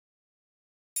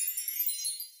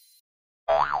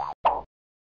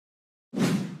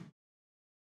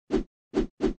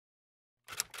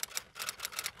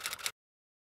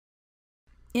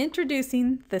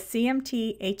Introducing the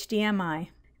cMT-HDMI.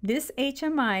 This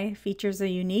HMI features a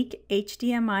unique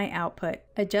HDMI output,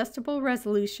 adjustable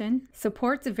resolution,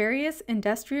 supports various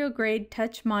industrial-grade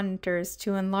touch monitors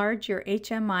to enlarge your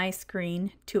HMI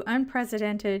screen to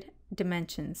unprecedented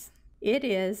dimensions. It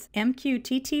is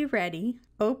MQTT Ready,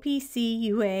 OPC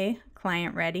UA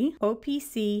Client Ready,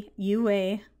 OPC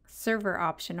UA Server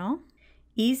Optional,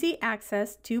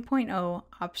 EasyAccess 2.0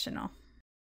 Optional.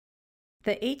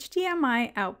 The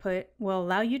HDMI output will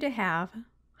allow you to have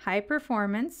high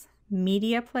performance,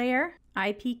 media player,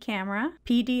 IP camera,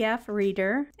 PDF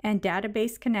reader, and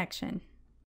database connection,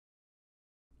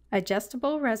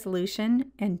 adjustable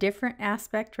resolution, and different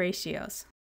aspect ratios.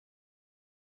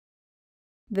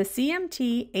 The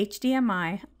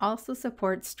cMT-HDMI also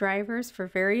supports drivers for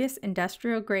various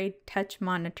industrial-grade touch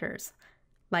monitors,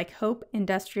 like Hope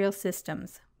Industrial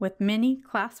Systems, with many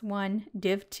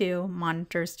Class-One-Div-Two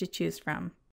monitors to choose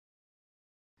from.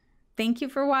 Thank you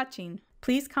for watching.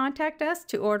 Please contact us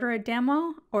to order a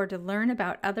demo or to learn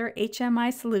about other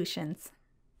HMI solutions.